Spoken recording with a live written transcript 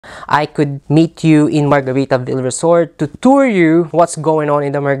I could meet you in Margaritaville Resort to tour you what's going on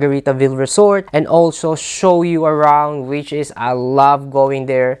in the Margaritaville Resort and also show you around, which is I love going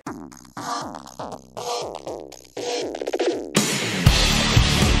there.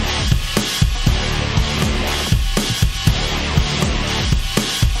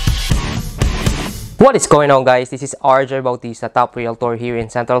 What is going on, guys? This is RJ Bautista, top realtor here in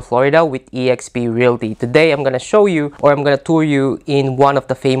Central Florida with eXp Realty. Today I'm gonna show you, or I'm gonna tour you in one of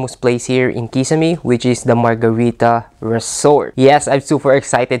the famous places here in Kissimmee, which is the Margarita Resort. Yes, I'm super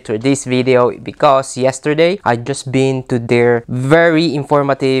excited for this video because yesterday I just been to their very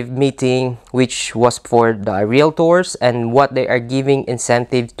informative meeting, which was for the realtors and what they are giving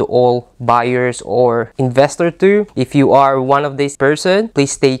incentive to all buyers or investor too. If you are one of these person,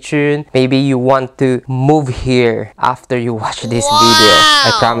 please stay tuned. Maybe you want to move here after you watch this video.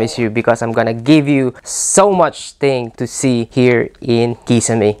 I promise you, because I'm gonna give you so much thing to see here in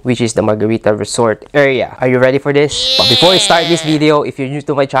Kissimmee, which is the Margarita Resort area. Are you ready for this? But before I start this video, if you're new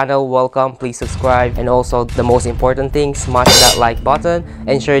to my channel, welcome. Please subscribe, and also the most important thing, smash that like button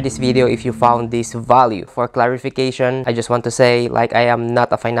and share this video if you found this value. For clarification, I just want to say, like, I am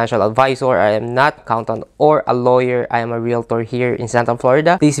not a financial advisor, I am not an accountant or a lawyer. I am a realtor here in Central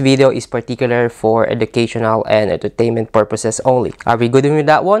Florida. This video is particular for educational and entertainment purposes only. Are we good with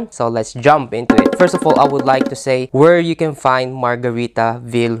that one? So let's jump into it. First of all, I would like to say where you can find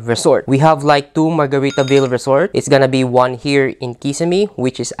Margaritaville Resort. We have like two Margaritaville Resort. It's gonna be one here in Kissimmee,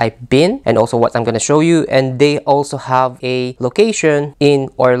 which is I've been, and also what I'm gonna show you, and they also have a location in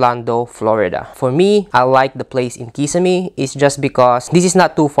Orlando, Florida. For me, I like the place in Kissimmee. It's just because this is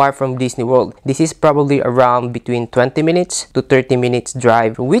not too far from Disney World. This is probably around between 20 minutes to 30 minutes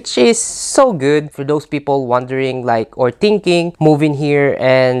drive, which is so good for those people wondering like or thinking moving here.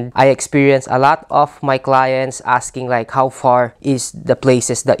 And I experience a lot of my clients asking like how far is the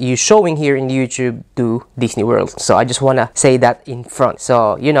places that you're showing here in YouTube to Disney World. So I just want to say that in front.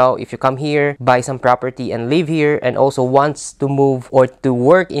 So you know, if you come here, buy some property and live here, and also wants to move or to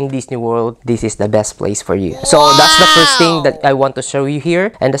work in Disney World, this is the best place for you. So that's the first thing that I want to show you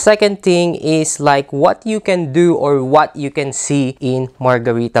here. And the second thing is like what you can do or what you can see in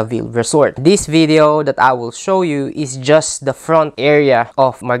Margaritaville Resort. This video that I will show you is just the front area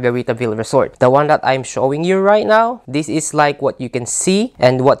of Margaritaville Resort. The one that I'm showing you right now, this is like what you can see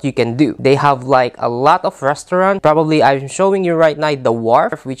and what you can do. They have like a lot of restaurants. Probably I'm showing you right now the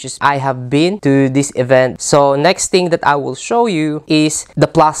wharf, which is I have been to this event. So next thing that I will show you is the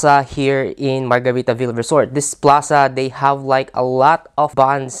plaza here in Margaritaville Resort. This plaza, they have like a lot of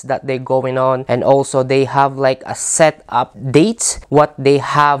bands that they're going on, and also they have like a set up dates what they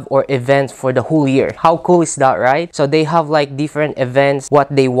have or events for the whole year. How cool is that, right? So they have like different events what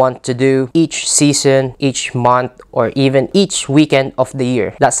they want to do each season, each month, or even each weekend of the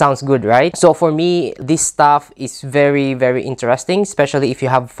year. That sounds good, right? So for me, this stuff is very interesting, especially if you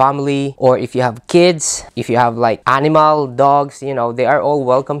have family or if you have kids, if you have like animal, dogs, you know, they are all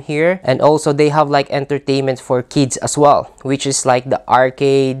welcome here. And also they have like entertainment for kids as well, which is like the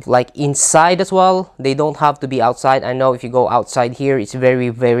arcade, like inside as well. They don't have to be outside. I know if you go outside here, it's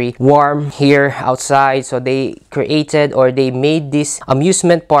very warm here outside. So they created or they made this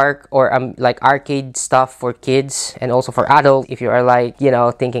amusement park or like arcade stuff for kids and also for adults. If you are like, you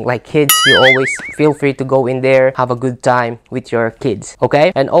know, thinking like kids, you always feel free to go in there, have a good time with your kids,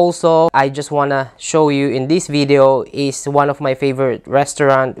 okay? And also I just want to show you in this video is one of my favorite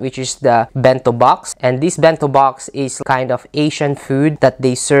restaurant, which is the bento box. And this bento box is kind of Asian food that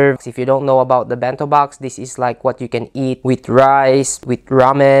they serve. If you don't know about the bento box, this is like what you can eat with rice, with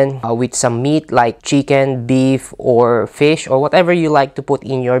ramen, with some meat like chicken, beef, or fish, or whatever you like to put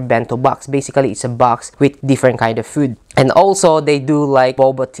in your bento box. Basically, it's a box with different kind of food. And also they do like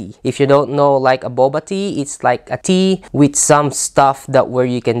boba tea. If you don't know like a boba tea, it's like a tea with some stuff that where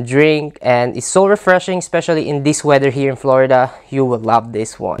you can drink, and it's so refreshing, especially in this weather here in Florida. You will love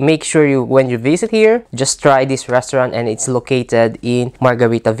this one. Make sure you, when you visit here, just try this restaurant, and it's located in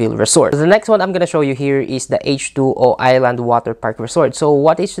Margaritaville Resort. So the next one I'm gonna show you here is the H2O Island Water Park Resort. So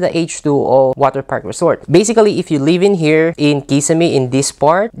what is the H2O Water Park Resort? Basically, if you live in here in Kissimmee, in this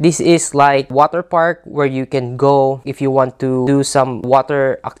part, this is like water park where you can go if you want to do some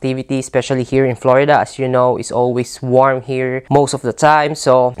water activity, especially here in Florida. As you know, it's always warm here most of the time.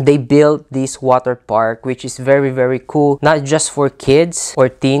 So they built this water park, which is very cool. Not just for kids or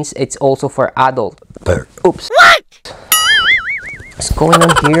teens, it's also for adults. Oops. What? What's going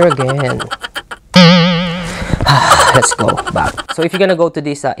on here again? Let's go back. So if you're gonna go to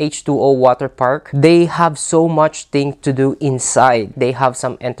this H2O water park, they have so much thing to do inside. They have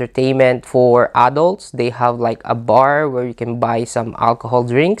some entertainment for adults. They have like a bar where you can buy some alcohol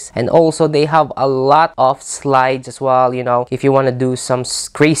drinks, and also they have a lot of slides as well. You know, if you want to do some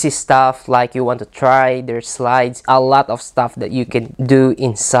crazy stuff, like you want to try their slides, a lot of stuff that you can do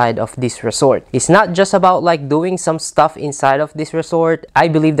inside of this resort. It's not just about like doing some stuff inside of this resort. I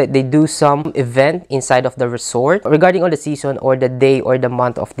believe that they do some event inside of the resort regarding on the season or the day or the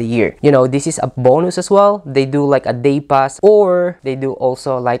month of the year. You know, this is a bonus as well. They do like a day pass, or they do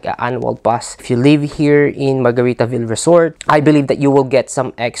also like an annual pass. If you live here in Margaritaville Resort, I believe that you will get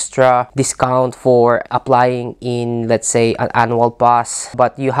some extra discount for applying in, let's say, an annual pass,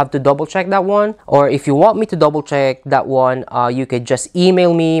 but you have to double check that one. Or if you want me to double check that one, you could just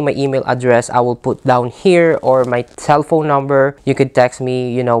email me. My email address I will put down here, or my cell phone number. You could text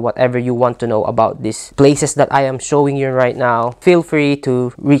me, you know, whatever you want to know about these places that I am showing you right now. Feel free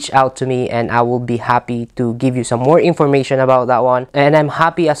to reach out to me, and I will be happy to give you some more information about that one. And I'm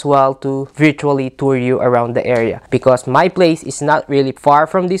happy as well to virtually tour you around the area, because my place is not really far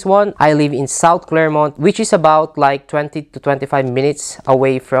from this one. I live in South Claremont, which is about like 20 to 25 minutes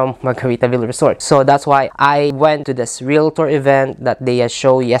away from Margaritaville Resort. So that's why I went to this realtor event that they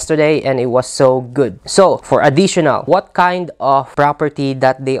showed yesterday, and it was so good. So for additional, what kind of property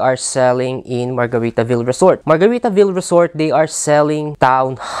that they are selling in Margaritaville Resort? Margaritaville Resort, they are selling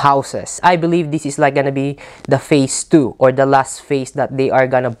townhouses. I believe this is like gonna be the phase 2 or the last phase that they are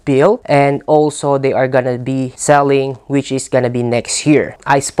gonna build, and also they are gonna be selling, which is gonna be next year.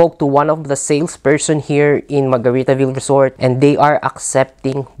 I spoke to one of the salesperson here in Margaritaville Resort, and they are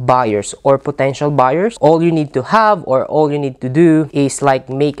accepting buyers or potential buyers. All you need to have, or all you need to do, is like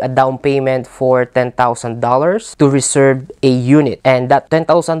make a down payment for $10,000 to reserve a unit. And that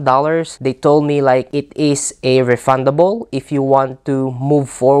 $10,000, they told me like it is a refundable if you want to move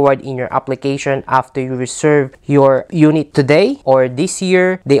forward in your application after you reserve your unit today or this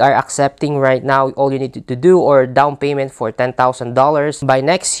year. They are accepting right now. All you need to do, or down payment for $10,000. By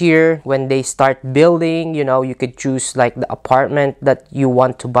next year, when they start building, you know, you could choose like the apartment that you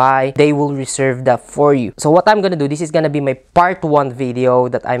want to buy. They will reserve that for you. So what I'm gonna do, this is gonna be my part 1 video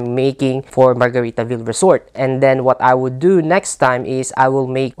that I'm making for Margaritaville Resort. And then what I would do next time is I will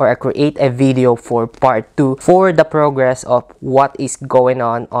make, or I create a video for part 2 for the progress of what is going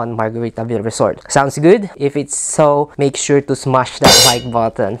on Margaritaville Resort. Sounds good? If it's so, make sure to smash that like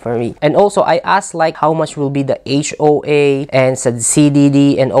button for me. And also I asked like how much will be the HOA and the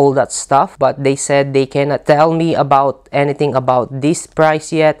CDD and all that stuff, but they said they cannot tell me about anything about this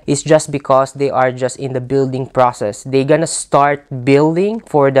price yet. It's just because they are just in the building process. They're gonna start building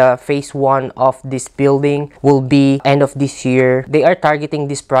for the phase 1 of this building will be end of this year. They are targeting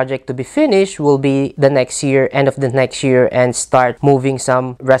this project to be finished will be the next year, end of the next year, and start moving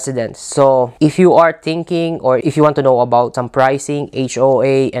some residents. So if you are thinking, or if you want to know about some pricing,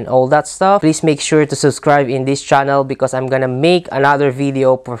 HOA and all that stuff, please make sure to subscribe in this channel, because I'm gonna make another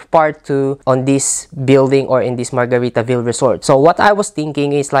video for part 2 on this building or in this Margaritaville Resort. So what I was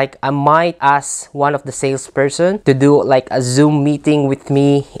thinking is like I might ask one of the salesperson to do like a Zoom meeting with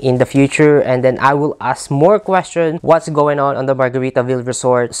me in the future, and then I will ask more questions what's going on the Margaritaville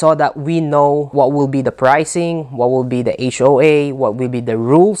Resort, so that we know what will be the pricing, what will be the HOA, what will be the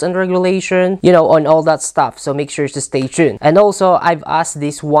rules and regulation, you know, on all that stuff. So make sure to stay tuned. And also I've asked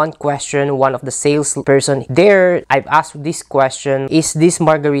this one question, one of the salesperson there, I've asked this question: is this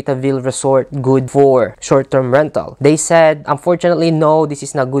Margaritaville Resort good for short-term rental? They said unfortunately no, this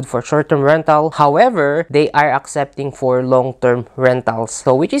is not good for short-term rental. However, they are accepting for long-term rentals,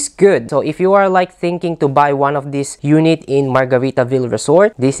 so which is good. So if you are like thinking to buy one of these unit in Margaritaville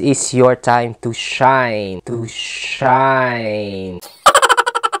Resort, this is your time to shine.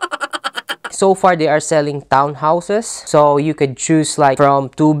 So far, they are selling townhouses. So you could choose like from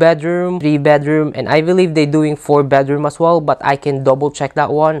 2-bedroom, 3-bedroom, and I believe they're doing 4-bedroom as well, but I can double check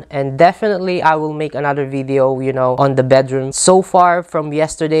that one. And definitely I will make another video, you know, on the bedroom. So far from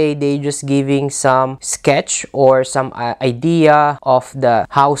yesterday, they just giving some sketch or some idea of the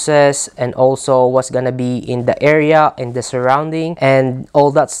houses, and also what's gonna be in the area and the surrounding and all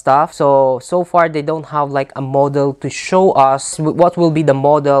that stuff. So far they don't have like a model to show us what will be the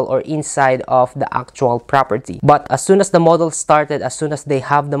model or inside of the actual property. But as soon as the model started, as soon as they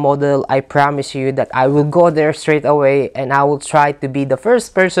have the model, I promise you that I will go there straight away, and I will try to be the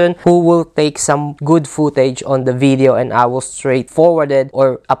first person who will take some good footage on the video, and I will straight forward it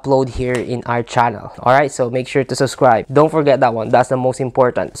or upload here in our channel. Alright, so make sure to subscribe. Don't forget that one. That's the most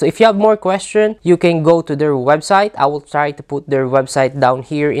important. So if you have more questions, you can go to their website. I will try to put their website down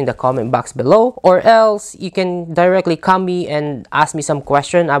here in the comment box below, or else you can directly come me and ask me some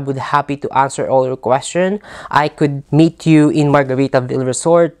question. I would happy to answer all your question. I could meet you in Margaritaville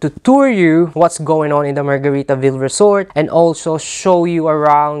Resort to tour you what's going on in the Margaritaville Resort, and also show you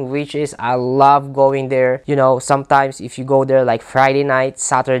around, which is I love going there. You know, sometimes if you go there like Friday night,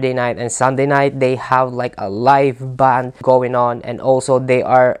 Saturday night, and Sunday night, they have like a live band going on, and also they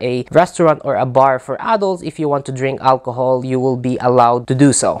are a restaurant or a bar for adults. If you want to drink alcohol, you will be allowed to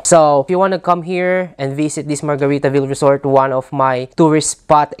do so. So if you want to come here and visit this Margaritaville Resort, one of my tourist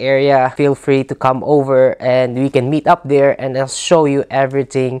spot area, feel free to come over and we can meet up there, and I'll show you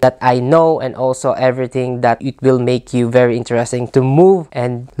everything that I know, and also everything that it will make you very interesting to move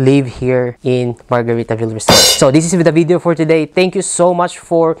and live here in Margaritaville Resort. So this is the video for today. Thank you so much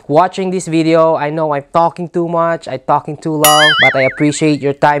for watching this video. I know I'm talking too much, I'm talking too long, but I appreciate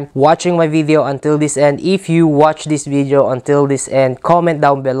your time watching my video until this end. If you watch this video until this end, comment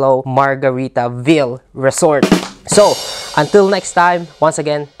down below Margaritaville Resort. So until next time, once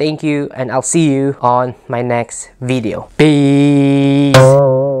again, thank you, and I'll see you on my next video. Peace.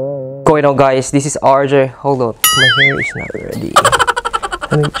 Going on, guys, this is RJ. Hold on, my hair is not ready.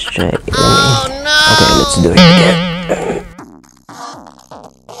 Let me check. Oh no. Okay, let's do it again.